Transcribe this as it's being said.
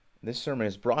This sermon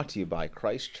is brought to you by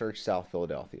Christ Church South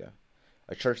Philadelphia,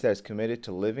 a church that is committed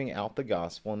to living out the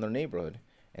gospel in their neighborhood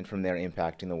and from there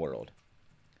impacting the world.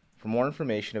 For more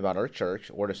information about our church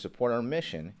or to support our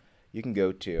mission, you can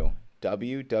go to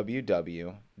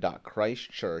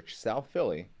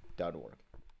www.christchurchsouthphilly.org.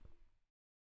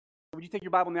 Would you take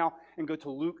your Bible now and go to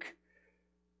Luke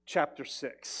chapter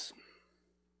 6?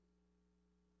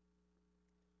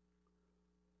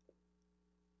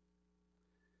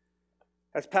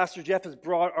 As Pastor Jeff has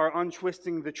brought our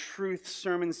Untwisting the Truth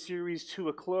sermon series to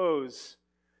a close,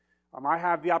 I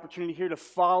have the opportunity here to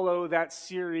follow that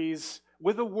series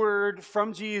with a word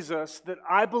from Jesus that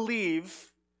I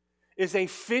believe is a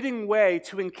fitting way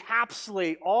to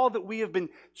encapsulate all that we have been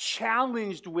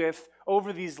challenged with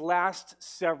over these last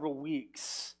several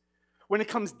weeks. When it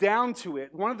comes down to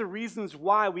it, one of the reasons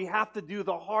why we have to do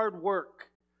the hard work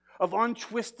of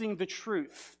untwisting the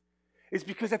truth is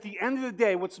because at the end of the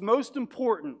day, what's most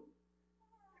important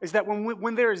is that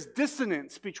when there is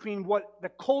dissonance between what the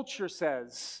culture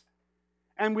says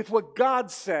and with what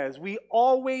God says, we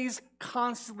always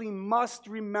constantly must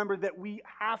remember that we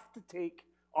have to take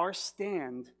our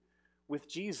stand with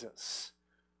Jesus.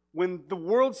 When the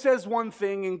world says one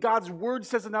thing and God's word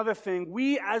says another thing,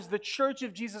 we as the Church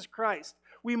of Jesus Christ,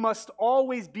 we must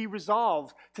always be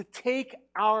resolved to take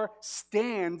our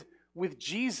stand with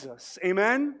Jesus.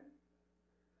 Amen?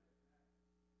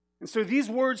 And so these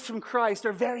words from Christ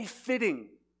are very fitting,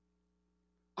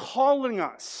 calling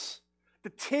us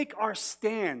to take our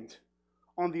stand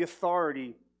on the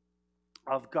authority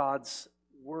of God's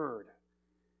word.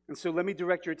 And so let me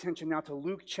direct your attention now to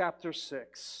Luke chapter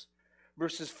 6,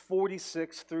 verses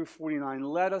 46 through 49.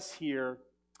 Let us hear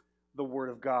the word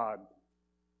of God.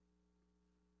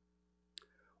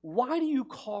 Why do you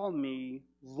call me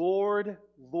Lord,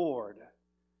 Lord,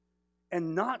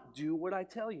 and not do what I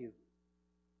tell you?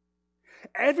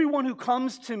 Everyone who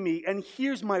comes to me and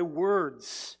hears my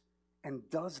words and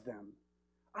does them,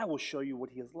 I will show you what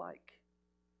he is like.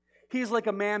 He is like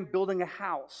a man building a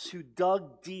house who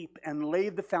dug deep and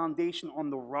laid the foundation on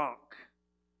the rock.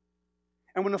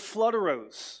 And when a flood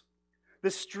arose, the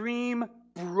stream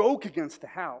broke against the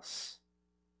house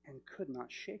and could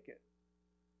not shake it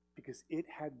because it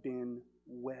had been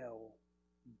well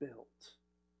built.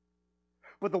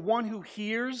 But the one who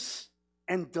hears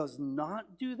and does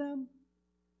not do them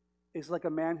is like a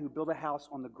man who built a house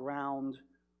on the ground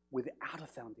without a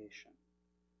foundation.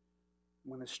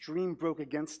 When a stream broke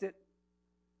against it,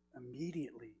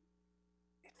 immediately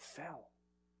it fell.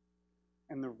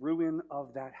 And the ruin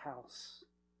of that house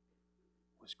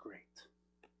was great.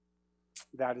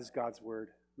 That is God's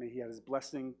word. May he add his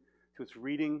blessing to its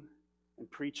reading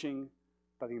and preaching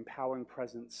by the empowering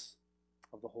presence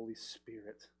of the Holy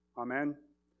Spirit. Amen.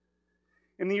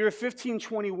 In the year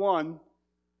 1521,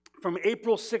 from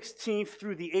April 16th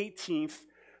through the 18th,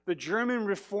 the German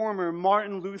reformer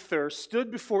Martin Luther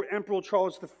stood before Emperor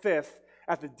Charles V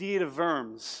at the Diet of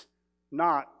Worms,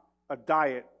 not a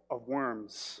diet of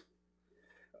worms.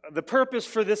 The purpose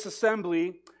for this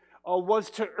assembly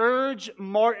was to urge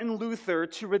Martin Luther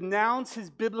to renounce his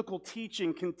biblical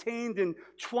teaching contained in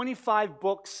 25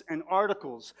 books and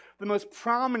articles. The most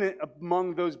prominent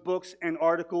among those books and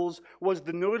articles was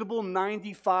the notable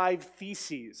 95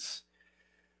 Theses.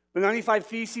 The 95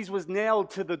 Theses was nailed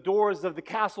to the doors of the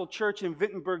Castle Church in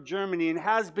Wittenberg, Germany, and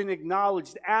has been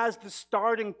acknowledged as the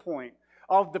starting point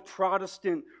of the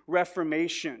Protestant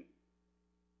Reformation.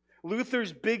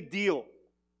 Luther's big deal,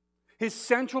 his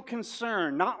central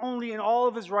concern, not only in all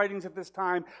of his writings at this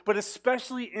time, but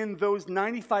especially in those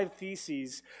 95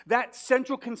 Theses, that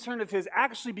central concern of his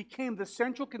actually became the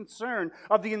central concern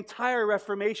of the entire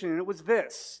Reformation, and it was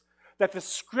this, that the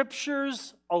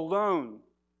Scriptures alone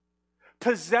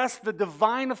possess the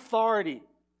divine authority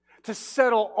to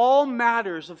settle all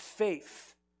matters of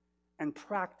faith and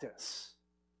practice.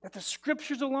 That the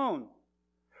Scriptures alone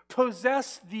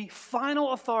possess the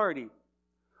final authority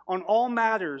on all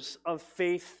matters of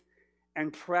faith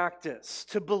and practice.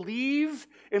 To believe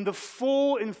in the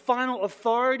full and final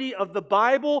authority of the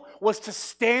Bible was to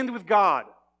stand with God.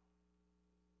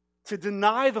 To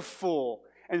deny the full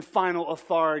and final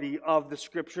authority of the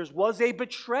Scriptures was a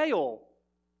betrayal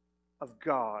of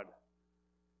God.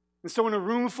 And so in a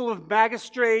room full of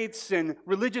magistrates and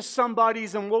religious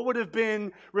somebodies and what would have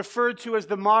been referred to as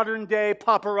the modern day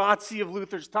paparazzi of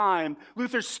Luther's time,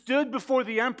 Luther stood before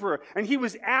the emperor and he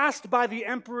was asked by the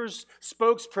emperor's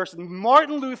spokesperson,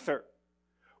 Martin Luther,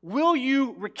 will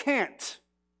you recant?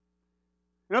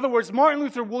 In other words, Martin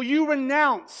Luther, will you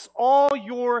renounce all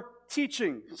your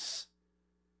teachings?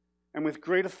 And with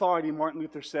great authority, Martin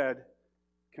Luther said,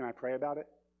 can I pray about it?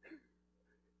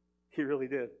 He really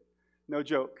did. No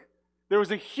joke. There was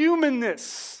a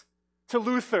humanness to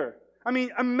Luther. I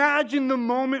mean, imagine the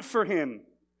moment for him.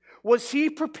 Was he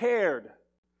prepared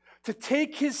to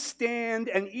take his stand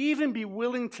and even be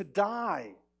willing to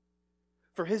die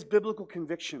for his biblical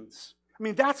convictions? I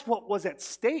mean, that's what was at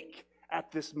stake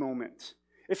at this moment.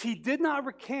 If he did not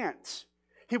recant,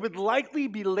 he would likely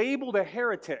be labeled a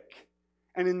heretic,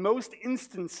 and in most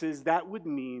instances, that would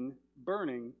mean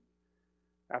burning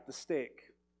at the stake.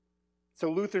 So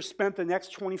Luther spent the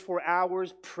next 24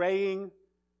 hours praying,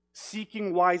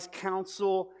 seeking wise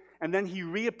counsel, and then he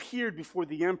reappeared before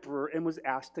the emperor and was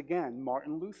asked again,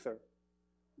 Martin Luther,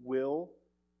 will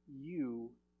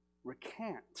you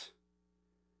recant?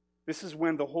 This is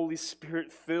when the Holy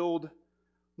Spirit filled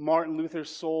Martin Luther's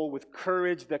soul with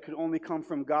courage that could only come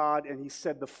from God, and he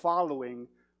said the following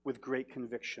with great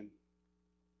conviction.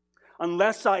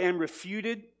 Unless I am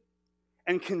refuted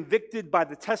and convicted by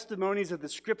the testimonies of the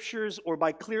Scriptures or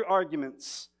by clear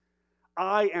arguments,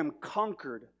 I am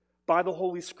conquered by the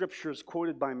Holy Scriptures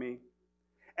quoted by me,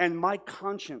 and my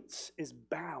conscience is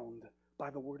bound by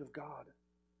the Word of God.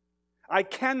 I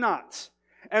cannot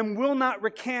and will not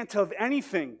recant of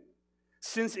anything,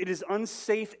 since it is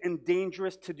unsafe and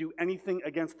dangerous to do anything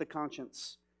against the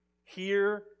conscience.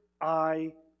 Here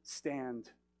I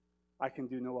stand. I can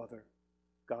do no other.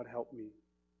 God help me.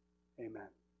 Amen.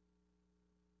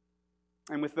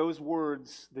 And with those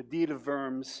words, the Deed of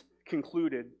Worms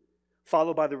concluded,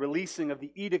 followed by the releasing of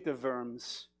the Edict of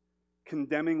Worms,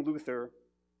 condemning Luther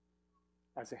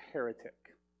as a heretic.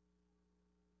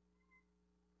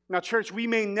 Now, church, we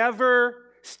may never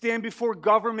stand before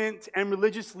government and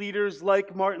religious leaders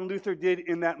like Martin Luther did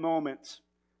in that moment.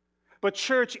 But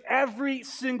church, every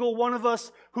single one of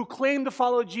us who claim to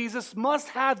follow Jesus must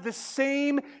have the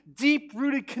same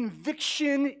deep-rooted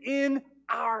conviction in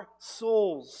our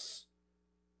souls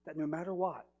that no matter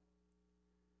what,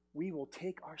 we will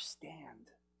take our stand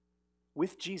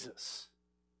with Jesus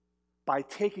by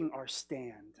taking our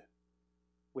stand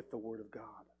with the Word of God.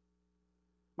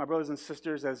 My brothers and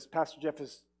sisters, as Pastor Jeff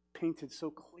has painted so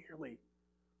clearly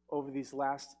over these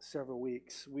last several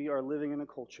weeks, we are living in a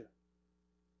culture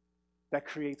that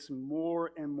creates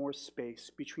more and more space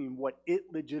between what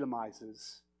it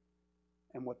legitimizes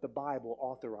and what the Bible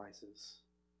authorizes.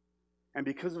 And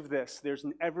because of this, there's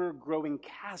an ever-growing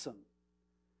chasm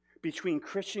between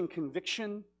Christian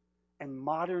conviction and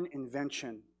modern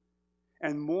invention.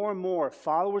 And more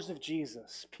followers of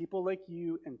Jesus, people like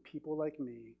you and people like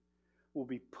me, will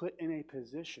be put in a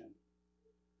position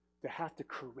to have to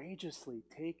courageously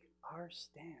take our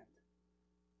stand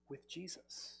with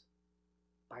Jesus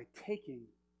by taking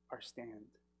our stand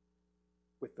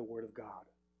with the Word of God.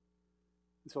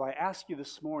 And so I ask you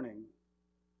this morning,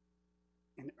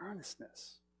 in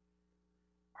earnestness,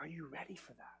 are you ready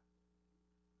for that?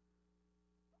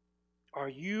 Are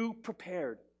you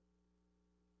prepared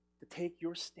to take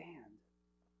your stand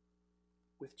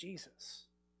with Jesus?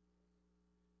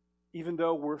 Even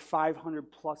though we're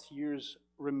 500 plus years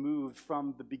removed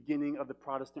from the beginning of the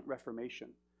Protestant Reformation,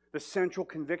 the central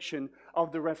conviction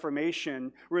of the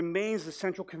Reformation remains the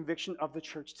central conviction of the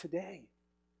church today.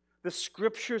 The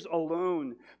Scriptures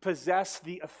alone possess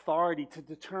the authority to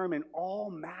determine all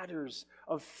matters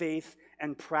of faith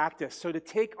and practice. So to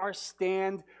take our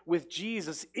stand with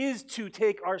Jesus is to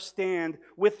take our stand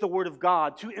with the Word of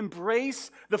God. To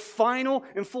embrace the final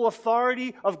and full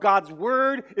authority of God's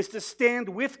Word is to stand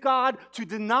with God. To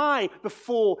deny the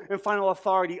full and final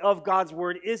authority of God's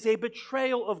Word is a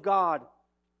betrayal of God.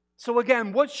 So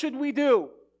again, what should we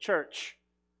do, church?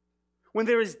 When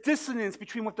there is dissonance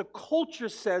between what the culture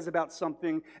says about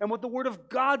something and what the Word of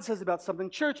God says about something.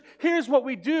 Church, here's what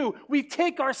we do. We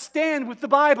take our stand with the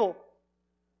Bible.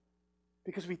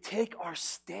 Because we take our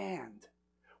stand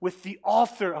with the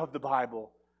author of the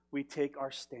Bible. We take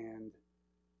our stand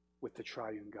with the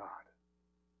triune God.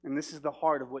 And this is the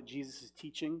heart of what Jesus is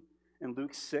teaching in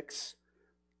Luke 6,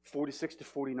 46 to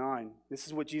 49. This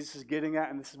is what Jesus is getting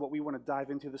at, and this is what we want to dive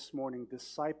into this morning.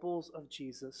 Disciples of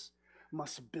Jesus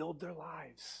must build their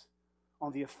lives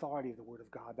on the authority of the Word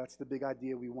of God. That's the big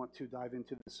idea we want to dive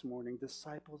into this morning.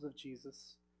 Disciples of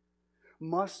Jesus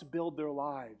must build their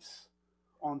lives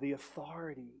on the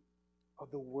authority of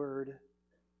the Word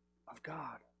of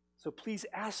God. So please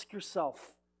ask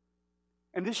yourself,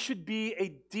 and this should be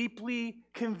a deeply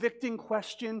convicting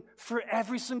question for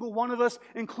every single one of us,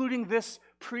 including this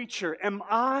preacher. Am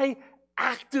I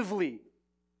actively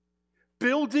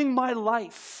building my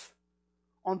life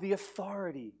on the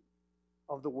authority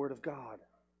of the Word of God?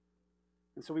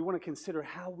 And so we want to consider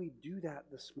how we do that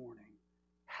this morning.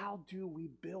 How do we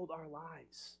build our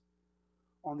lives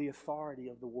on the authority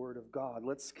of the Word of God?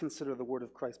 Let's consider the Word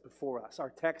of Christ before us.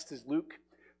 Our text is Luke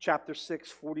chapter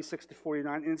 6, 46 to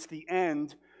 49, and it's the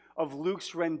end of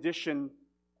Luke's rendition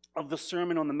of the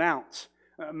Sermon on the Mount.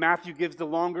 Matthew gives the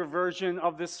longer version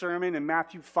of this sermon in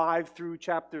Matthew 5 through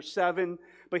chapter 7,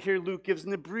 but here Luke gives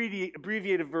an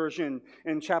abbreviated version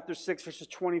in chapter 6, verses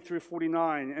 20 through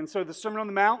 49. And so the Sermon on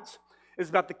the Mount is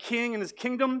about the king and his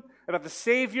kingdom, about the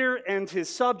Savior and his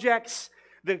subjects.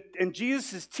 And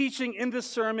Jesus is teaching in this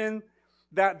sermon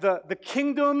that the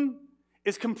kingdom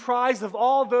is comprised of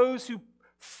all those who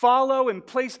follow and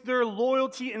place their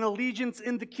loyalty and allegiance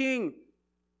in the king.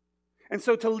 And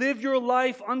so to live your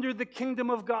life under the kingdom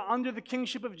of God, under the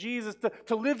kingship of Jesus,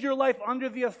 to live your life under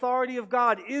the authority of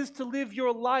God is to live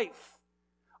your life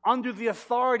under the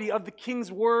authority of the king's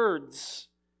words.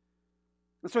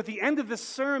 And so at the end of this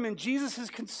sermon, Jesus is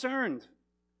concerned.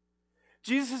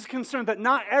 Jesus is concerned that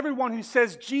not everyone who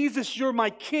says, Jesus, you're my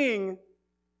king,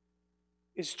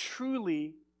 is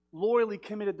truly loyally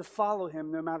committed to follow him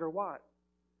no matter what.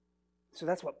 So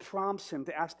that's what prompts him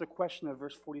to ask the question of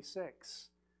verse 46.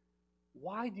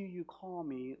 Why do you call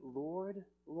me Lord,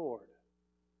 Lord,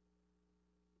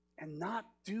 and not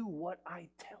do what I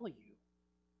tell you?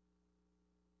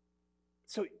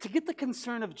 So to get the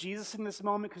concern of Jesus in this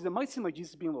moment, because it might seem like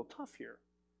Jesus is being a little tough here.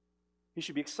 He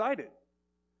should be excited.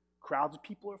 Crowds of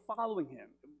people are following him.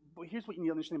 But here's what you need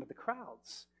to understand about the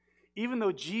crowds. Even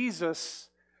though Jesus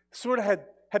sort of had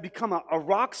become a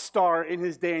rock star in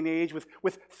his day and age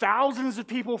with thousands of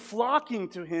people flocking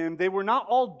to him, they were not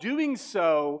all doing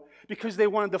so because they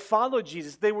wanted to follow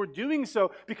Jesus. They were doing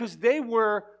so because they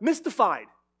were mystified.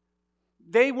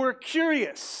 They were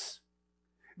curious.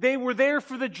 They were there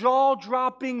for the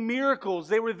jaw-dropping miracles.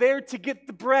 They were there to get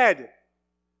the bread.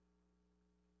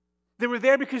 They were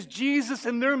there because Jesus,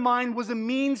 in their mind, was a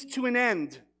means to an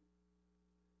end.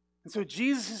 And so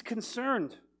Jesus is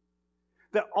concerned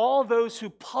that all those who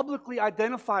publicly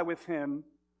identify with him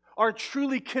are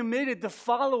truly committed to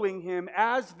following him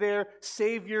as their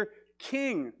Savior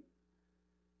King.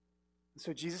 And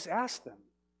so Jesus asked them,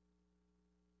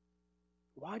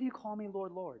 why do you call me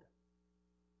Lord, Lord,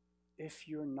 if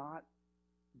you're not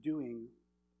doing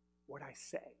what I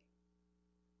say?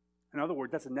 In other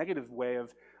words, that's a negative way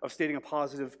of stating a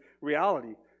positive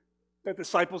reality. That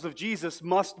disciples of Jesus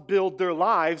must build their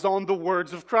lives on the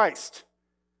words of Christ.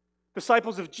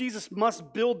 Disciples of Jesus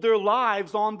must build their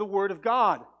lives on the Word of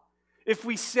God. If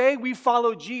we say we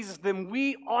follow Jesus, then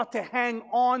we ought to hang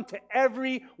on to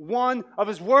every one of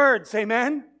his words.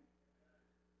 Amen?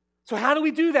 So how do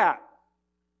we do that?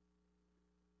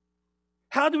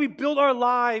 How do we build our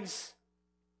lives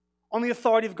on the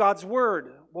authority of God's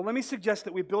Word? Well, let me suggest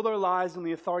that we build our lives on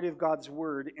the authority of God's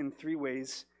Word in three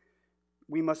ways.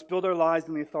 We must build our lives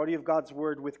on the authority of God's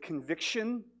Word with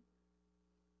conviction,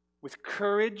 with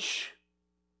courage,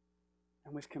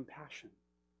 and with compassion.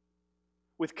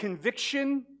 With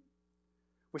conviction,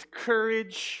 with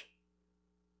courage,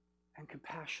 and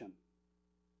compassion.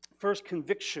 First,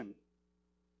 conviction.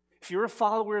 If you're a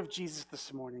follower of Jesus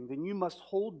this morning, then you must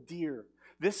hold dear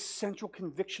this central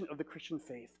conviction of the Christian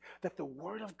faith, that the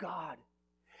Word of God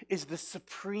is the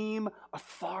supreme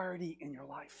authority in your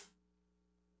life.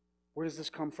 Where does this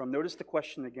come from? Notice the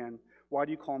question again. Why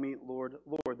do you call me Lord,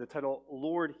 Lord? The title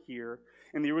Lord here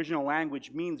in the original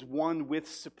language means one with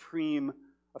supreme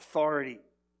authority.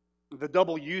 The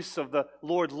double use of the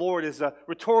Lord, Lord is a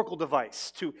rhetorical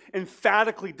device to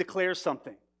emphatically declare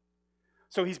something.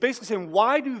 So he's basically saying,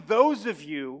 why do those of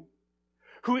you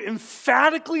who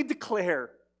emphatically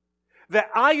declare that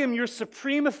I am your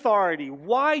supreme authority,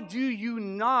 why do you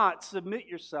not submit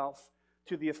yourself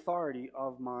to the authority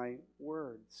of my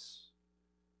words?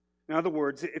 In other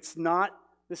words,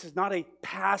 this is not a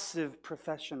passive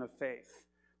profession of faith.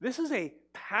 This is a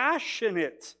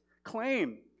passionate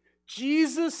claim.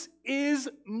 Jesus is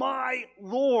my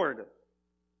Lord.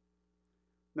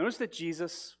 Notice that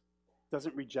Jesus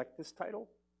doesn't reject this title.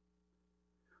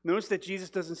 Notice that Jesus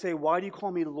doesn't say, why do you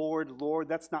call me Lord, Lord?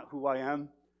 That's not who I am.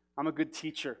 I'm a good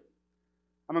teacher.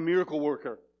 I'm a miracle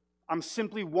worker. I'm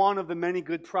simply one of the many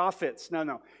good prophets.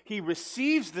 No. He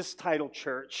receives this title,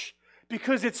 church,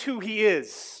 because it's who he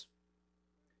is.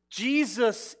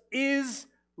 Jesus is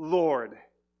Lord.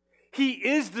 He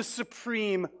is the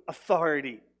supreme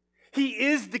authority. He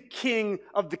is the King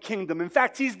of the kingdom. In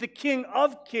fact, he's the King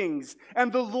of kings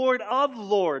and the Lord of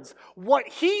lords. What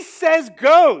he says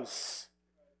goes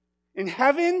in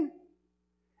heaven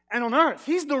and on earth.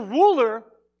 He's the ruler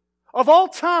of all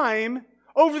time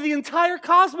over the entire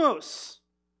cosmos.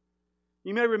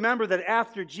 You may remember that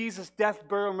after Jesus' death,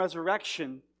 burial, and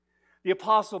resurrection, the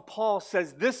Apostle Paul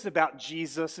says this about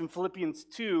Jesus in Philippians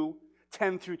 2,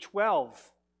 10 through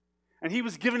 12. And he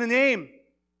was given a name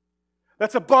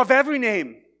that's above every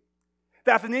name,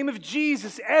 that at the name of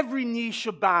Jesus, every knee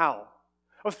shall bow,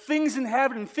 of things in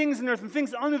heaven and things in earth and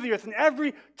things under the earth, and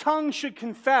every tongue should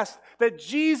confess that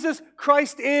Jesus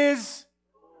Christ is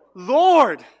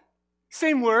Lord.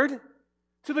 Same word.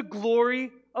 To the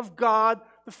glory of God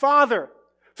the Father.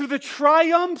 Through the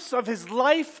triumphs of his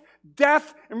life,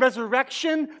 death, and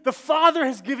resurrection, the Father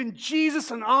has given Jesus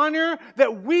an honor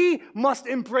that we must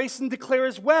embrace and declare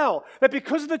as well. That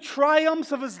because of the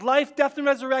triumphs of his life, death, and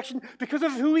resurrection, because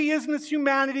of who he is in his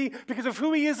humanity, because of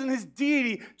who he is in his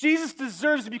deity, Jesus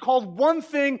deserves to be called one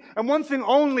thing and one thing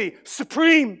only: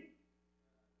 supreme.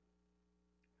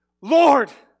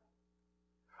 Lord.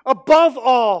 Above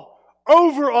all,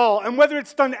 over all, and whether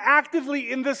it's done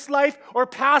actively in this life or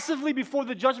passively before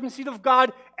the judgment seat of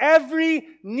God, every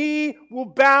knee will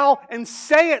bow and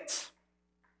say it.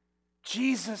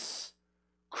 Jesus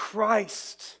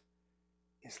Christ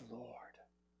is Lord.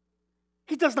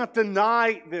 He does not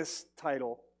deny this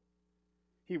title.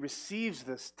 He receives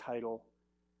this title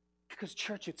because,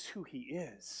 church, it's who he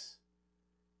is.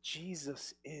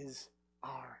 Jesus is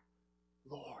our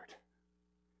Lord.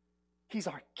 He's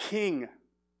our King.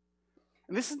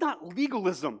 And this is not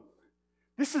legalism.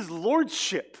 This is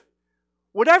lordship.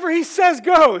 Whatever he says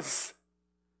goes.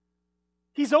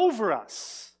 He's over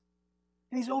us.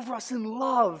 And he's over us in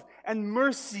love and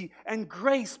mercy and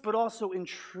grace, but also in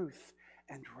truth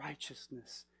and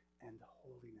righteousness and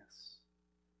holiness.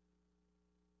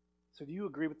 So do you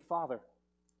agree with the Father?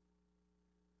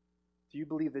 Do you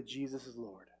believe that Jesus is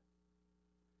Lord?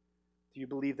 Do you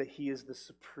believe that he is the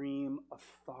supreme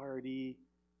authority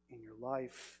in your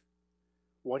life?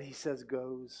 What he says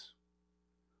goes.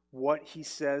 What he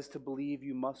says to believe,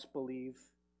 you must believe.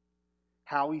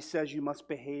 How he says you must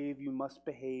behave, you must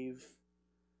behave.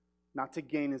 Not to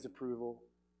gain his approval,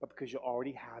 but because you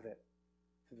already have it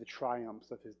through the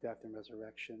triumphs of his death and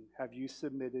resurrection. Have you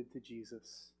submitted to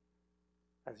Jesus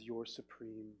as your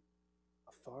supreme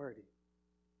authority?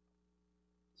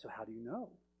 So how do you know?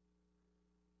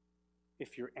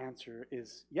 If your answer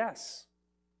is yes.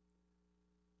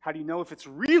 How do you know if it's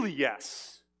really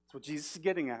yes? That's what Jesus is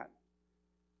getting at.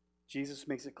 Jesus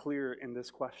makes it clear in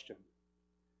this question.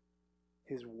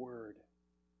 His word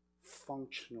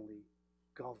functionally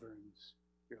governs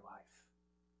your life.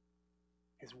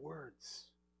 His words.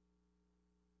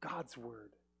 God's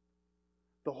word.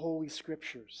 The Holy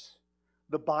Scriptures.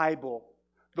 The Bible.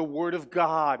 The Word of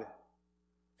God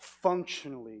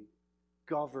functionally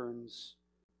governs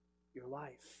your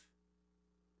life.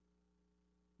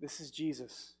 This is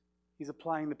Jesus. He's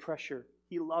applying the pressure.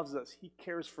 He loves us. He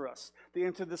cares for us. The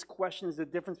answer to this question is the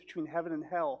difference between heaven and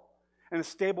hell, and a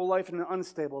stable life and an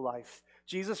unstable life.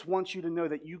 Jesus wants you to know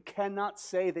that you cannot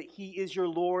say that he is your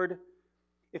Lord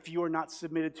if you are not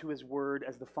submitted to his word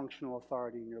as the functional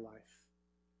authority in your life.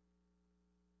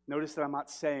 Notice that I'm not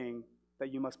saying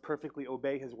that you must perfectly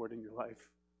obey his word in your life.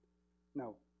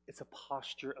 No, it's a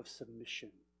posture of submission.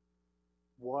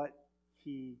 What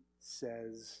he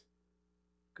says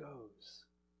goes.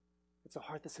 It's a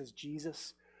heart that says,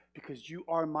 Jesus, because you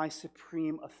are my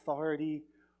supreme authority,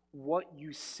 what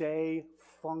you say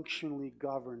functionally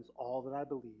governs all that I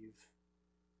believe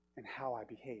and how I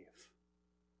behave.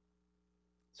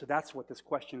 So that's what this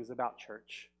question is about,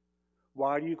 church.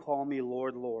 Why do you call me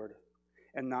Lord, Lord,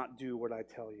 and not do what I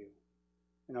tell you?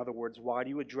 In other words, why do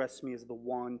you address me as the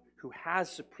one who has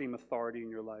supreme authority in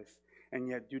your life, and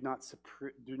yet do not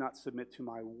submit to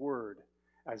my word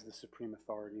as the supreme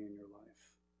authority in your life?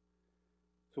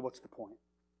 So what's the point?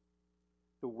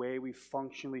 The way we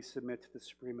functionally submit to the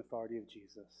supreme authority of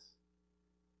Jesus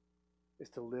is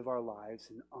to live our lives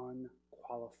in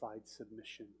unqualified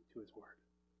submission to his word.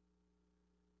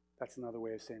 That's another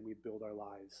way of saying we build our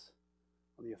lives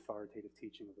on the authoritative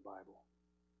teaching of the Bible.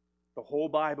 The whole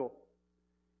Bible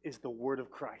is the word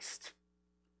of Christ,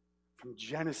 from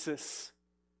Genesis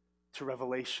to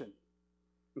Revelation.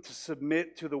 And to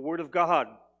submit to the word of God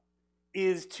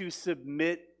is to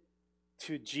submit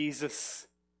to Jesus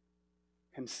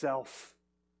himself.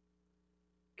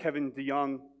 Kevin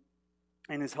DeYoung,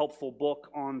 in his helpful book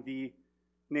on the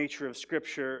nature of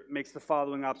Scripture, makes the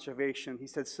following observation. He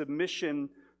said, submission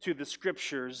to the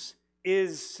Scriptures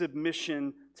is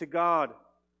submission to God.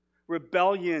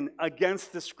 Rebellion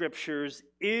against the Scriptures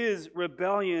is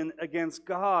rebellion against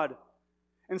God.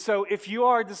 And so if you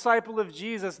are a disciple of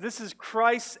Jesus, this is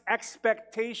Christ's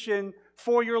expectation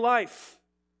for your life.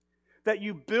 That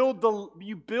you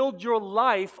build your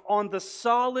life on the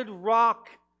solid rock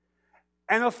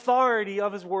and authority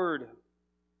of his word.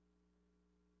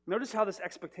 Notice how this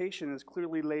expectation is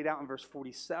clearly laid out in verse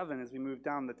 47 as we move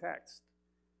down the text.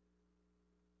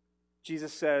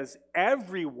 Jesus says,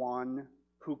 everyone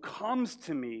who comes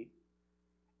to me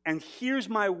and hears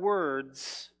my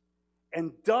words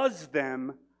and does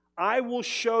them, I will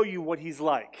show you what he's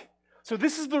like. So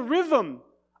this is the rhythm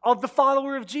of the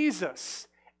follower of Jesus.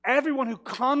 Everyone who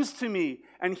comes to me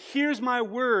and hears my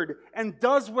word and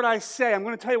does what I say, I'm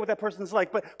going to tell you what that person is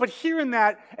like. But hear in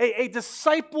that a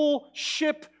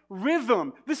discipleship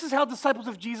rhythm. This is how disciples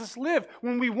of Jesus live.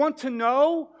 When we want to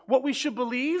know what we should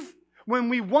believe, when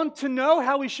we want to know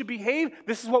how we should behave,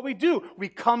 this is what we do. We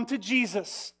come to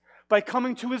Jesus by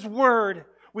coming to his word.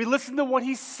 We listen to what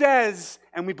he says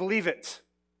and we believe it.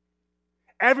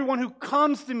 Everyone who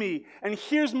comes to me and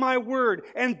hears my word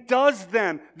and does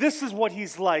them, this is what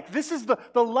he's like. This is the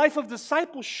life of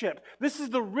discipleship. This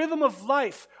is the rhythm of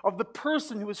life of the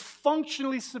person who is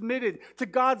functionally submitted to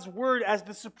God's word as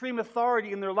the supreme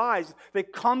authority in their lives. They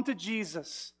come to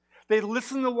Jesus, they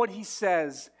listen to what he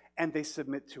says, and they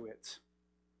submit to it.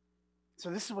 So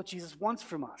this is what Jesus wants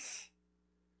from us.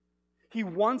 He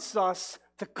wants us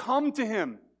to come to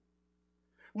him,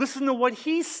 listen to what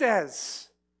he says,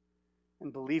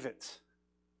 and believe it,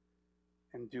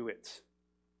 and do it.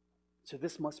 So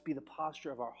this must be the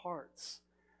posture of our hearts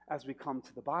as we come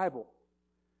to the Bible.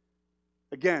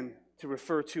 Again, to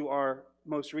refer to our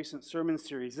most recent sermon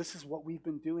series, this is what we've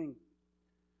been doing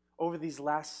over these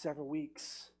last several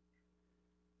weeks.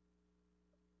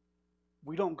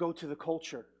 We don't go to the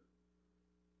culture.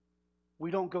 We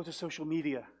don't go to social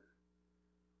media.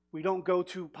 We don't go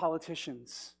to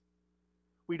politicians.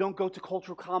 We don't go to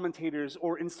cultural commentators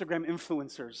or Instagram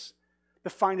influencers to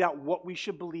find out what we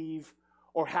should believe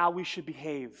or how we should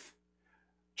behave.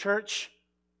 Church,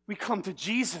 we come to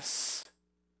Jesus.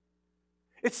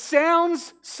 It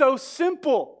sounds so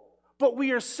simple, but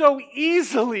we are so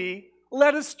easily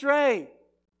led astray.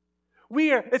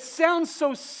 It sounds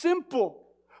so simple,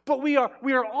 but we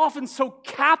are often so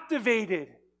captivated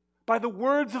by the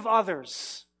words of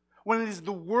others when it is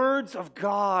the words of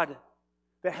God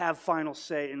that have final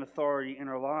say and authority in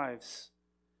our lives.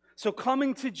 So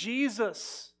coming to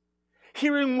Jesus,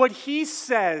 hearing what he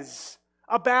says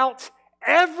about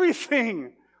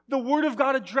everything the Word of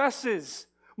God addresses,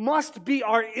 must be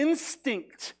our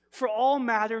instinct for all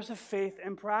matters of faith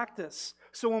and practice.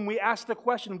 So when we ask the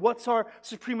question, what's our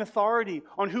supreme authority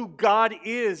on who God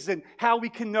is and how we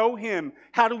can know him,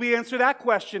 how do we answer that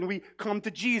question? We come to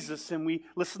Jesus and we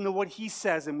listen to what he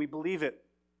says and we believe it.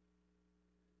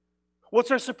 What's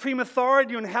our supreme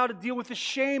authority on how to deal with the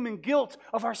shame and guilt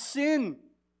of our sin?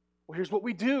 Well, here's what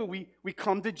we do. We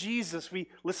come to Jesus. We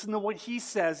listen to what he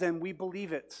says and we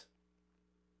believe it.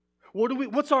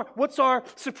 What's our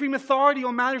supreme authority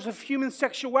on matters of human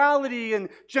sexuality and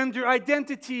gender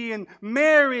identity and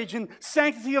marriage and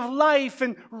sanctity of life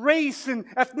and race and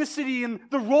ethnicity and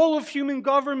the role of human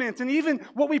government and even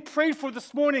what we prayed for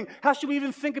this morning? How should we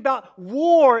even think about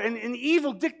war and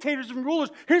evil dictators and rulers?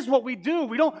 Here's what we do.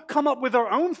 We don't come up with our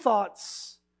own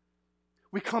thoughts.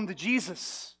 We come to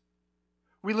Jesus.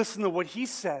 We listen to what he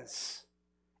says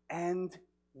and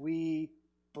we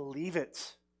believe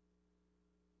it.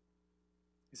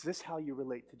 Is this how you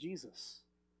relate to Jesus?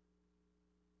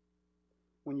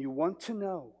 When you want to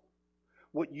know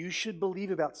what you should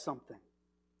believe about something,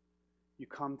 you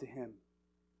come to him,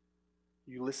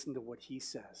 you listen to what he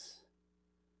says,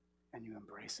 and you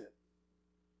embrace it.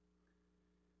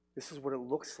 This is what it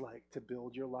looks like to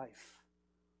build your life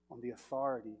on the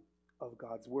authority of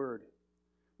God's word.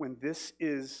 When this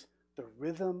is the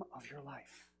rhythm of your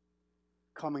life,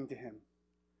 coming to him,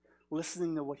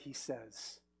 listening to what he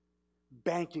says,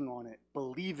 banking on it,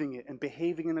 believing it, and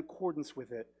behaving in accordance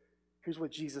with it. Here's what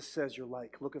Jesus says you're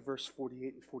like. Look at verse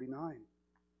 48 and 49.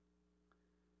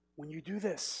 When you do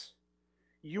this,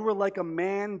 you are like a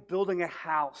man building a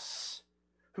house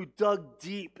who dug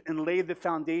deep and laid the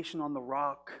foundation on the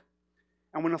rock.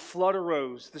 And when a flood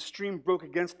arose, the stream broke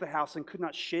against the house and could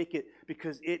not shake it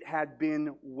because it had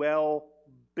been well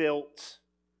built.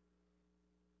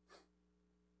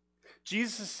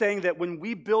 Jesus is saying that when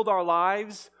we build our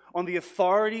lives on the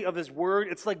authority of his word,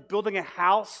 it's like building a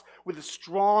house with a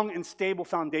strong and stable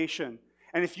foundation.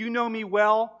 And if you know me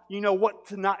well, you know what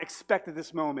to not expect at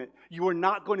this moment. You are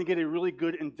not going to get a really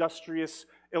good industrious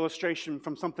illustration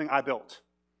from something I built,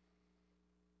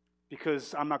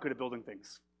 because I'm not good at building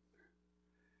things.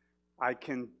 I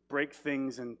can break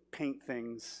things and paint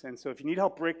things. And so if you need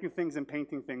help breaking things and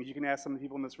painting things, you can ask some of the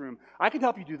people in this room. I can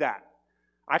help you do that.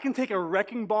 I can take a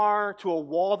wrecking bar to a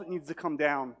wall that needs to come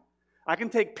down. I can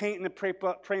take paint and a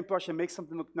paintbrush and make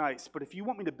something look nice. But if you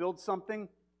want me to build something,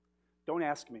 don't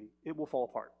ask me. It will fall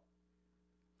apart.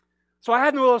 So I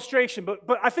had no illustration,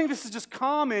 but I think this is just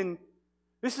common.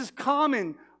 This is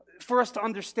common for us to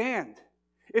understand.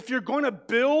 If you're going to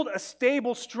build a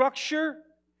stable structure,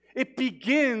 It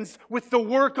begins with the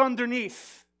work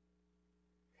underneath.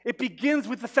 It begins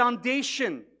with the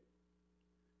foundation.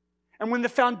 And when the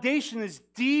foundation is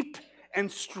deep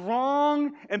and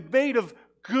strong and made of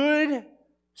good,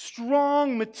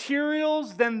 strong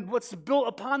materials, then what's built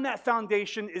upon that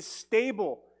foundation is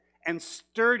stable and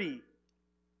sturdy.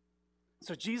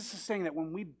 So Jesus is saying that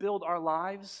when we build our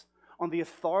lives on the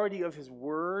authority of his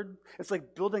word, it's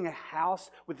like building a house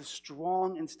with a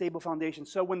strong and stable foundation.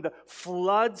 So when the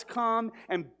floods come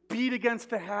and beat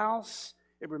against the house,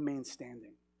 it remains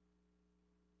standing.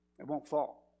 It won't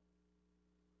fall.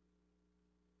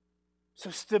 So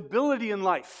stability in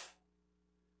life.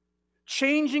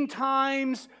 Changing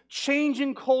times,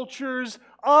 changing cultures,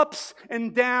 ups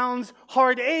and downs,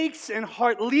 heartaches and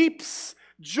heart leaps,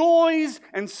 joys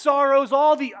and sorrows,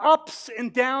 all the ups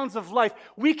and downs of life.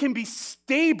 We can be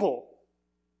stable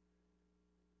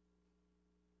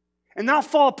and not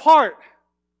fall apart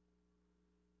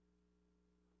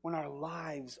when our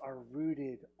lives are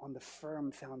rooted on the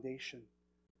firm foundation,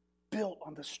 built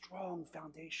on the strong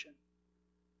foundation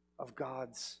of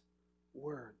God's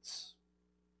words.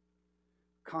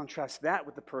 Contrast that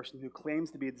with the person who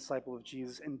claims to be a disciple of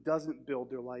Jesus and doesn't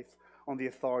build their life on the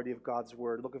authority of God's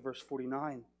word. Look at verse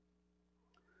 49.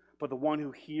 But the one who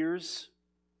hears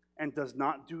and does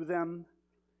not do them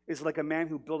is like a man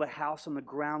who built a house on the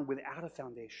ground without a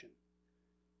foundation.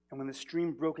 And when the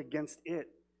stream broke against it,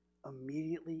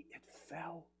 immediately it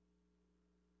fell.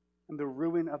 And the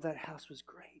ruin of that house was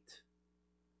great.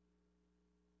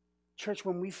 Church,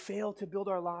 when we fail to build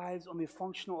our lives on the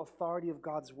functional authority of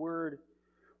God's word,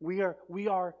 we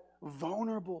are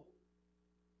vulnerable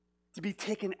to be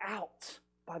taken out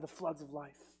by the floods of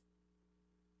life.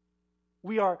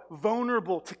 We are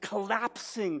vulnerable to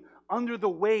collapsing under the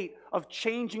weight of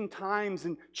changing times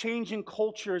and changing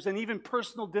cultures and even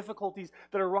personal difficulties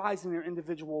that arise in their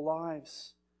individual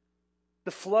lives.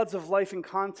 The floods of life in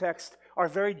context are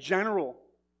very general.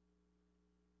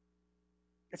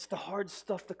 It's the hard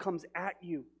stuff that comes at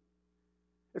you.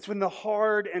 It's when the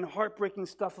hard and heartbreaking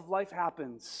stuff of life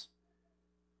happens.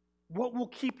 What will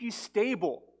keep you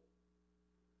stable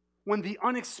when the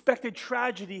unexpected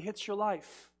tragedy hits your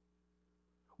life?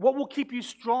 What will keep you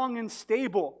strong and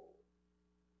stable?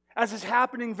 As is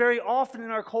happening very often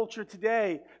in our culture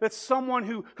today, that someone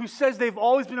who says they've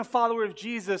always been a follower of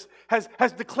Jesus has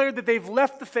declared that they've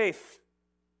left the faith.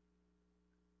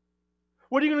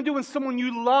 What are you going to do when someone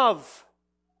you love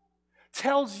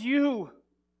tells you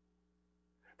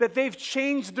that they've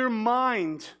changed their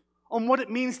mind on what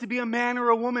it means to be a man or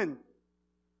a woman?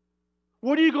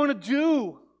 What are you going to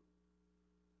do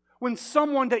when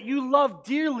someone that you love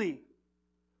dearly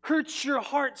hurts your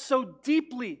heart so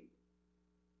deeply?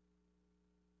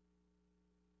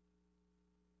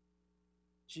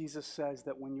 Jesus says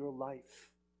that when your life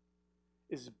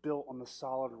is built on the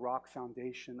solid rock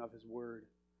foundation of his word,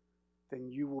 then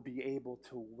you will be able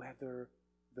to weather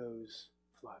those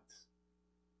floods,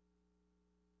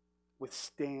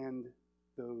 withstand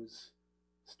those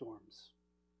storms.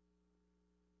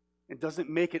 It doesn't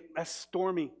make it less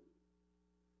stormy.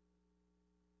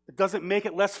 It doesn't make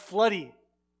it less floody.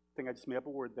 I think I just made up a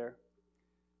word there.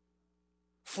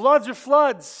 Floods are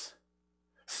floods.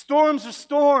 Storms are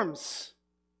storms.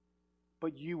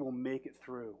 But you will make it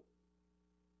through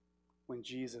when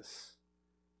Jesus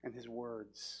and his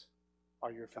words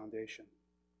are your foundation.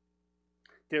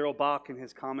 Darrell Bach, in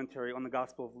his commentary on the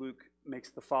Gospel of Luke,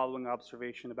 makes the following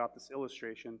observation about this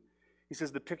illustration. He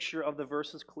says, the picture of the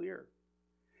verse is clear.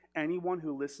 Anyone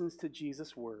who listens to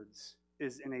Jesus' words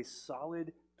is in a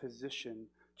solid position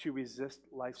to resist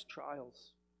life's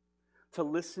trials. To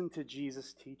listen to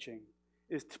Jesus' teaching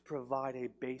is to provide a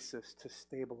basis to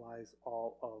stabilize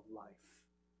all of life.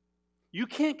 You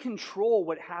can't control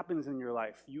what happens in your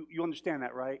life. You understand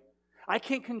that, right? I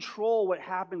can't control what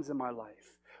happens in my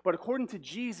life. But according to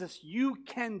Jesus, you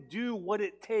can do what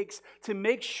it takes to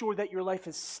make sure that your life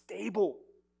is stable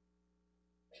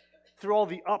through all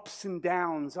the ups and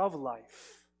downs of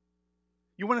life.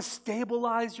 You want to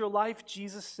stabilize your life?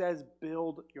 Jesus says,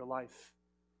 build your life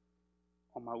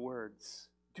on my words.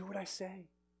 Do what I say.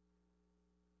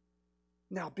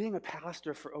 Now, being a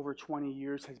pastor for over 20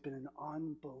 years has been an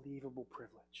unbelievable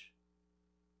privilege.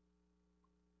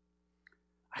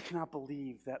 I cannot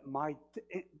believe that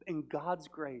in God's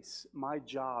grace, my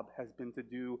job has been to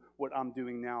do what I'm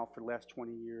doing now for the last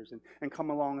 20 years and come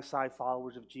alongside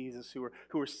followers of Jesus who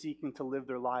are seeking to live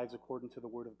their lives according to the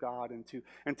Word of God and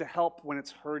to help when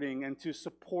it's hurting and to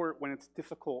support when it's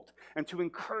difficult and to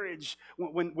encourage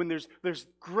when there's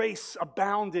grace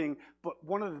abounding. But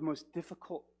one of the most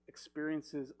difficult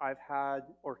experiences I've had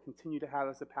or continue to have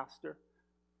as a pastor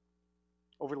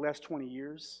over the last 20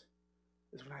 years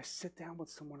is when I sit down with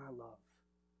someone I love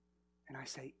and I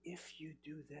say, if you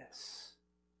do this,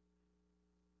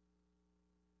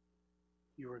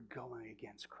 you are going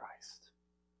against Christ.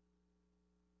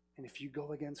 And if you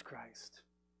go against Christ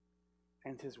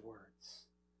and his words,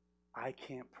 I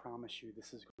can't promise you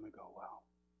this is going to go well.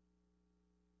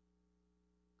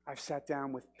 I've sat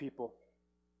down with people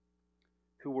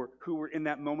who were in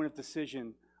that moment of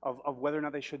decision of whether or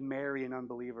not they should marry an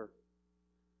unbeliever,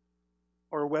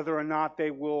 or whether or not they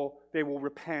will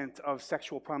repent of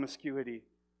sexual promiscuity,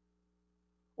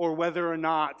 or whether or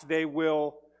not they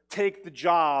will take the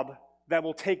job that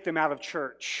will take them out of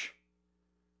church.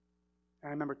 And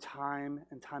I remember time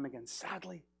and time again,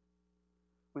 sadly,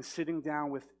 when sitting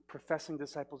down with professing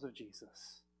disciples of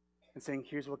Jesus and saying,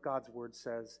 here's what God's word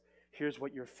says, here's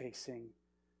what you're facing.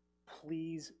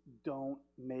 Please don't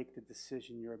make the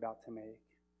decision you're about to make.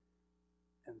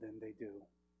 And then they do.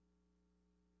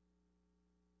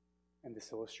 And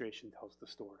this illustration tells the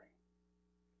story.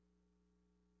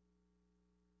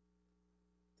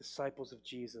 Disciples of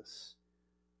Jesus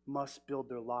must build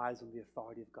their lives on the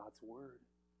authority of God's word.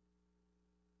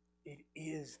 It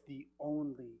is the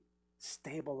only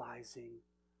stabilizing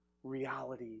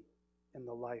reality in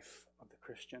the life of the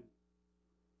Christian.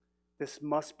 This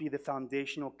must be the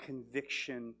foundational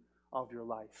conviction of your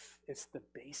life. It's the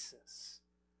basis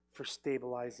for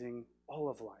stabilizing all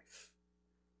of life.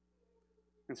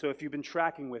 And so if you've been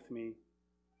tracking with me,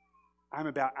 I'm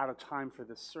about out of time for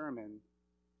this sermon,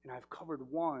 and I've covered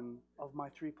one of my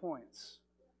 3 points.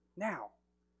 Now,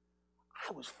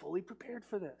 I was fully prepared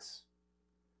for this.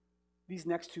 These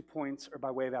next 2 points are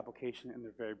by way of application, and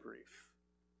they're very brief.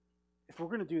 If we're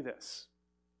going to do this,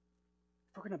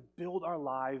 if we're going to build our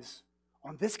lives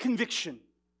on this conviction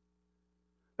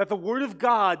that the Word of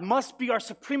God must be our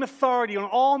supreme authority on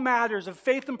all matters of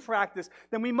faith and practice,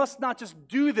 then we must not just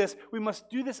do this, we must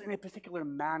do this in a particular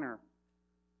manner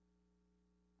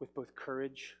with both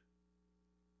courage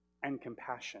and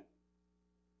compassion.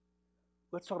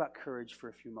 Let's talk about courage for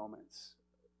a few moments.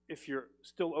 If you're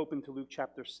still open to Luke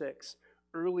chapter 6,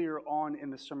 earlier on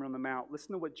in the Sermon on the Mount,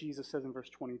 listen to what Jesus says in verse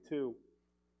 22.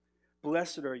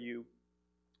 Blessed are you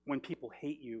when people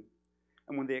hate you,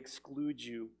 and when they exclude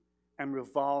you, and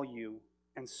revile you,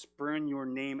 and spurn your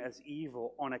name as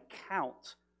evil on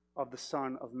account of the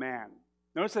Son of Man.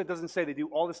 Notice that it doesn't say they do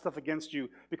all this stuff against you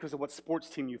because of what sports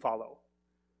team you follow.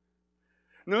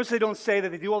 Notice they don't say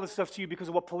that they do all this stuff to you because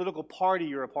of what political party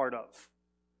you're a part of.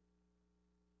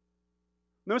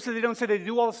 Notice that they don't say they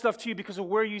do all this stuff to you because of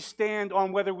where you stand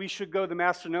on whether we should go to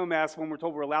Mass or no Mass when we're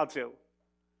told we're allowed to.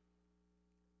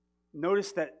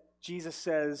 Notice that Jesus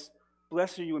says,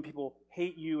 blessed are you when people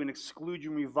hate you and exclude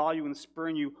you and revile you and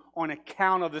spurn you on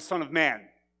account of the Son of Man.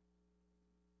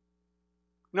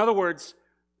 In other words,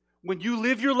 when you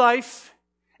live your life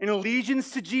in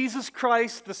allegiance to Jesus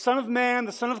Christ, the Son of Man,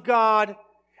 the Son of God,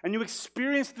 and you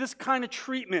experience this kind of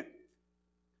treatment,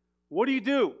 what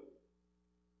do?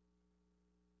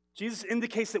 Jesus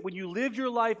indicates that when you live your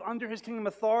life under his kingdom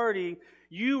authority,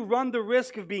 you run the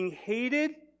risk of being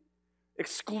hated,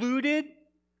 excluded,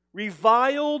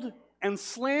 reviled, and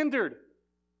slandered.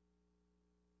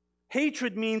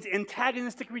 Hatred means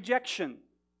antagonistic rejection.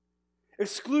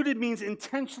 Excluded means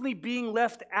intentionally being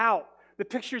left out. The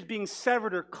picture is being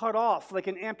severed or cut off like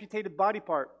an amputated body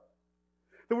part.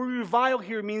 The word revile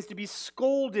here means to be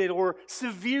scolded or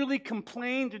severely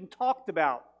complained and talked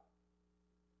about.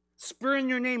 Spurn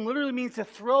your name literally means to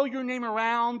throw your name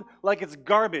around like it's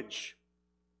garbage.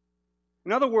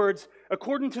 In other words,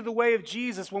 according to the way of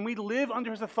Jesus, when we live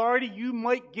under his authority, you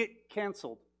might get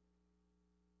canceled.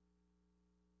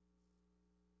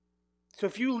 So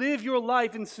if you live your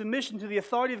life in submission to the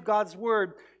authority of God's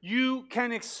word, you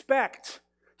can expect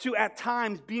to at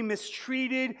times be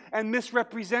mistreated and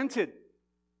misrepresented.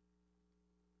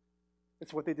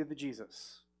 It's what they did to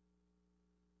Jesus.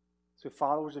 So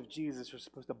followers of Jesus are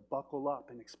supposed to buckle up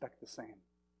and expect the same.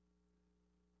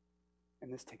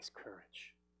 And this takes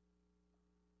courage.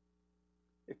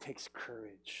 It takes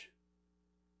courage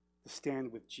to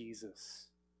stand with Jesus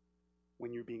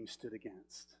when you're being stood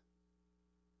against.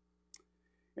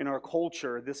 In our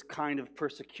culture, this kind of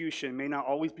persecution may not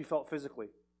always be felt physically,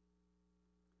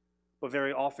 but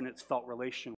very often it's felt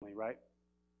relationally, right?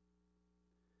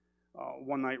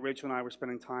 One night, Rachel and I were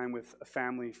spending time with a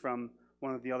family from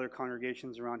one of the other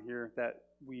congregations around here that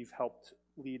we've helped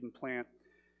lead and plant.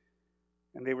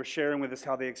 And they were sharing with us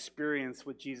how they experienced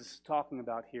what Jesus is talking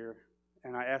about here.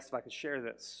 And I asked if I could share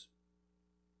this.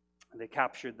 And they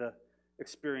captured the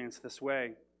experience this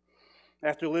way.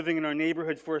 After living in our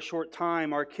neighborhood for a short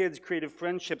time, our kids created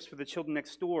friendships with the children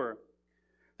next door.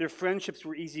 Their friendships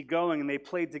were easygoing, and they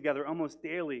played together almost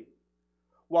daily.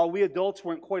 While we adults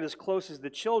weren't quite as close as the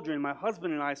children, my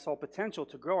husband and I saw potential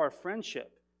to grow our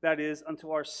friendship. That is,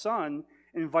 until our son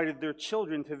invited their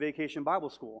children to vacation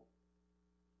Bible school.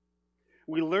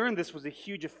 We learned this was a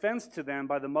huge offense to them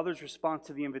by the mother's response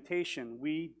to the invitation.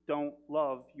 We don't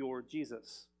love your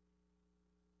Jesus.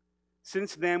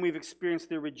 Since then, we've experienced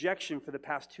their rejection for the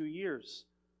past 2 years,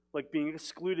 like being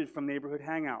excluded from neighborhood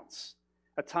hangouts.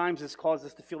 At times, this caused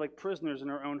us to feel like prisoners in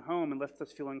our own home and left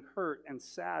us feeling hurt and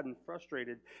sad and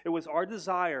frustrated. It was our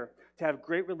desire to have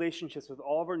great relationships with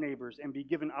all of our neighbors and be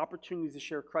given opportunities to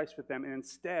share Christ with them, and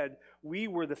instead, we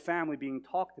were the family being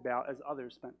talked about as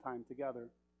others spent time together.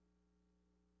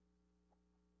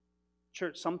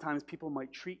 Church, sometimes people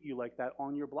might treat you like that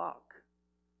on your block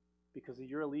because of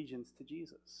your allegiance to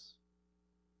Jesus.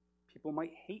 People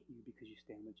might hate you because you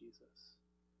stand with Jesus.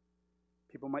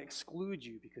 People might exclude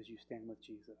you because you stand with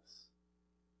Jesus.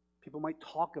 People might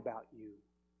talk about you,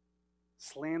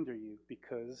 slander you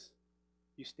because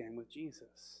you stand with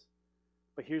Jesus.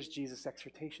 But here's Jesus'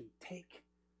 exhortation. Take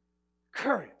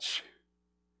courage.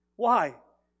 Why?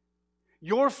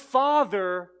 Your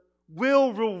Father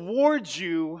will reward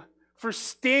you for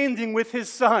standing with His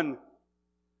Son.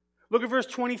 Look at verse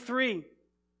 23.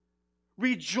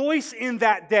 Rejoice in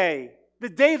that day, the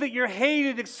day that you're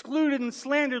hated, excluded, and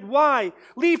slandered. Why?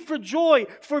 Leap for joy,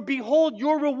 for behold,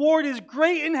 your reward is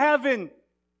great in heaven.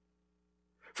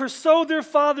 For so their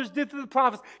fathers did to the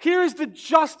prophets. Here is the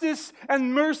justice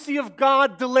and mercy of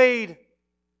God delayed.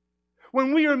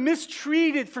 When we are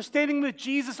mistreated for standing with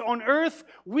Jesus on earth,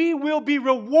 we will be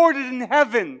rewarded in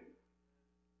heaven.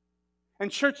 And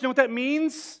church, you know what that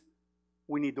means?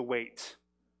 We need to wait.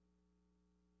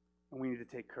 And we need to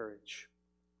take courage.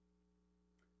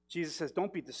 Jesus says,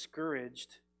 don't be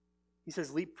discouraged. He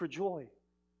says, leap for joy,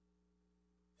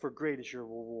 for great is your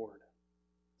reward.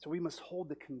 So we must hold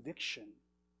the conviction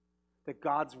that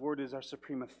God's word is our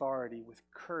supreme authority with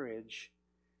courage.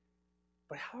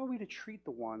 But how are we to treat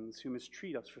the ones who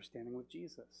mistreat us for standing with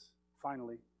Jesus?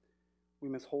 Finally, we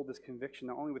must hold this conviction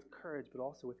not only with courage, but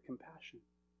also with compassion.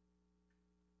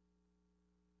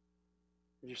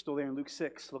 If you're still there in Luke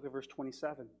 6, look at verse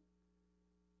 27.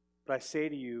 But I say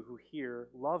to you who hear,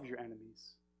 love your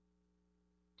enemies.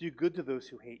 Do good to those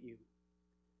who hate you.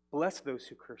 Bless those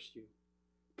who curse you.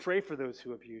 Pray for those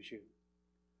who abuse you.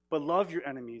 But love your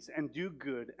enemies and do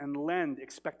good and lend,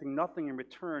 expecting nothing in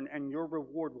return, and your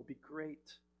reward will be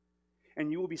great.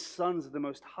 And you will be sons of the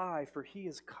Most High, for He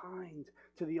is kind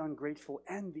to the ungrateful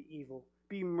and the evil.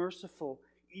 Be merciful,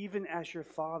 even as your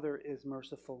Father is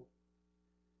merciful.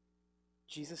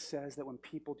 Jesus says that when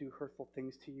people do hurtful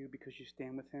things to you because you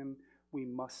stand with Him, you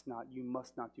must not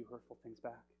do hurtful things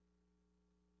back.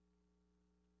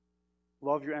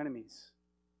 Love your enemies.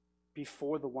 Be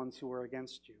for the ones who are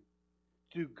against you.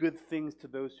 Do good things to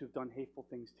those who have done hateful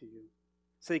things to you.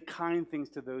 Say kind things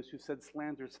to those who said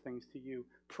slanderous things to you.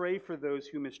 Pray for those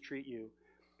who mistreat you.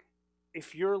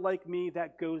 If you're like me,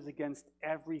 that goes against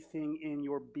everything in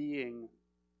your being.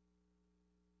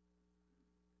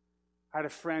 I had a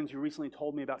friend who recently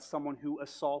told me about someone who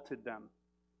assaulted them.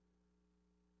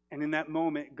 And in that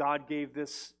moment, God gave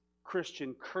this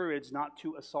Christian courage not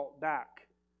to assault back.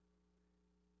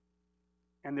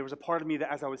 And there was a part of me that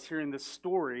as I was hearing this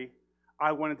story,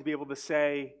 I wanted to be able to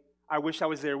say, I wish I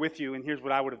was there with you, and here's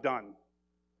what I would have done.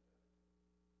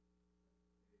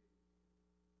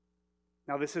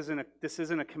 Now, this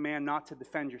isn't a command not to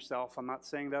defend yourself. I'm not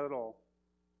saying that at all.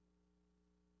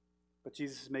 But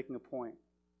Jesus is making a point.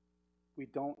 We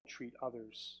don't treat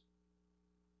others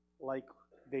like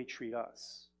they treat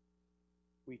us.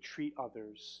 We treat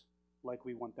others like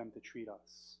we want them to treat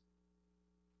us.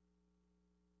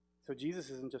 So Jesus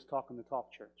isn't just talking the talk,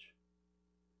 church.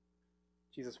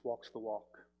 Jesus walks the walk.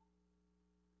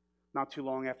 Not too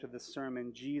long after this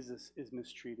sermon, Jesus is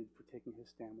mistreated for taking His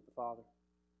stand with the Father.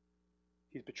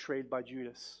 He's betrayed by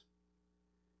Judas.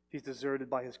 He's deserted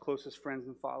by His closest friends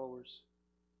and followers.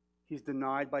 He's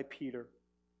denied by Peter.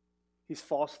 He's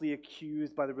falsely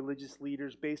accused by the religious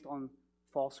leaders based on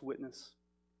false witness.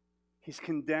 He's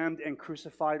condemned and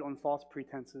crucified on false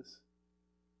pretenses.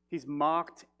 He's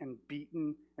mocked and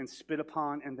beaten and spit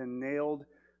upon and then nailed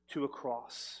to a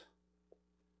cross.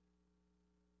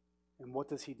 And what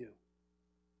does He do?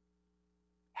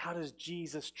 How does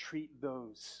Jesus treat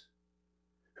those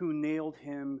who nailed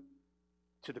Him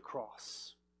to the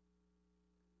cross?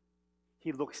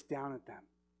 He looks down at them.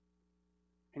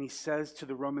 And He says to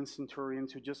the Roman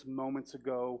centurions who just moments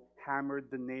ago hammered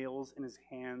the nails in His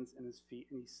hands and His feet,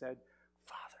 and He said,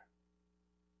 Father,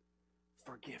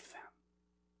 forgive them.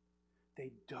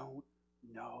 They don't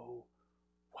know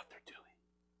what they're doing.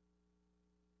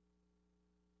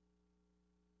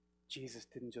 Jesus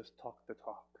didn't just talk the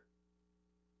talk.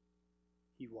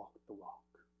 He walked the walk.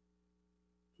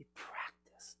 He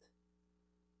practiced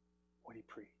what he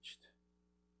preached.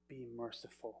 Be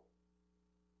merciful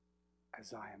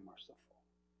as I am merciful.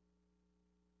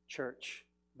 Church,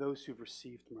 those who've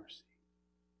received mercy,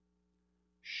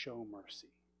 show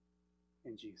mercy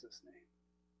in Jesus' name.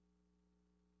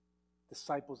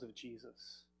 Disciples of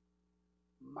Jesus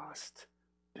must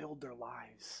build their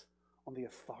lives on the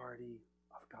authority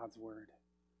of God's word.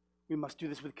 We must do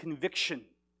this with conviction.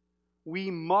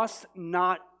 We must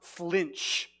not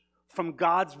flinch from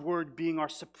God's word being our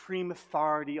supreme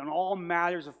authority on all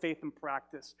matters of faith and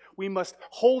practice. We must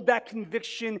hold that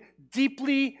conviction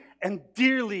deeply and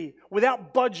dearly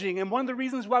without budging. And one of the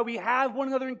reasons why we have one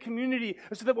another in community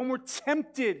is so that when we're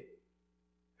tempted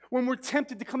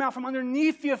to come out from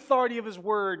underneath the authority of his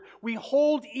word, we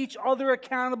hold each other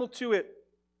accountable to it.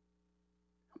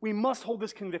 We must hold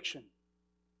this conviction,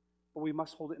 but we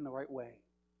must hold it in the right way,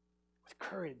 with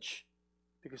courage,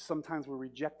 because sometimes we're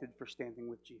rejected for standing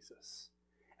with Jesus,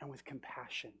 and with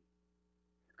compassion,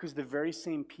 because the very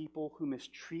same people who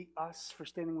mistreat us for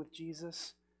standing with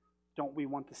Jesus, don't we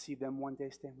want to see them one day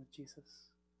stand with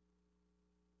Jesus?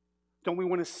 Don't we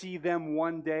want to see them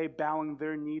one day bowing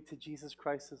their knee to Jesus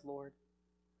Christ as Lord,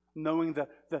 knowing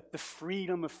the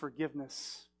freedom of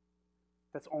forgiveness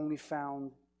that's only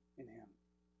found in him?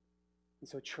 And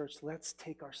so, church, let's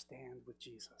take our stand with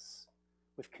Jesus,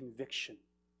 with conviction,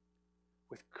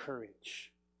 with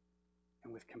courage,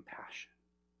 and with compassion.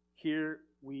 Here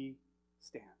we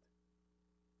stand.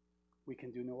 We can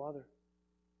do no other.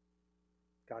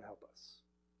 God help us.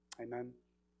 Amen.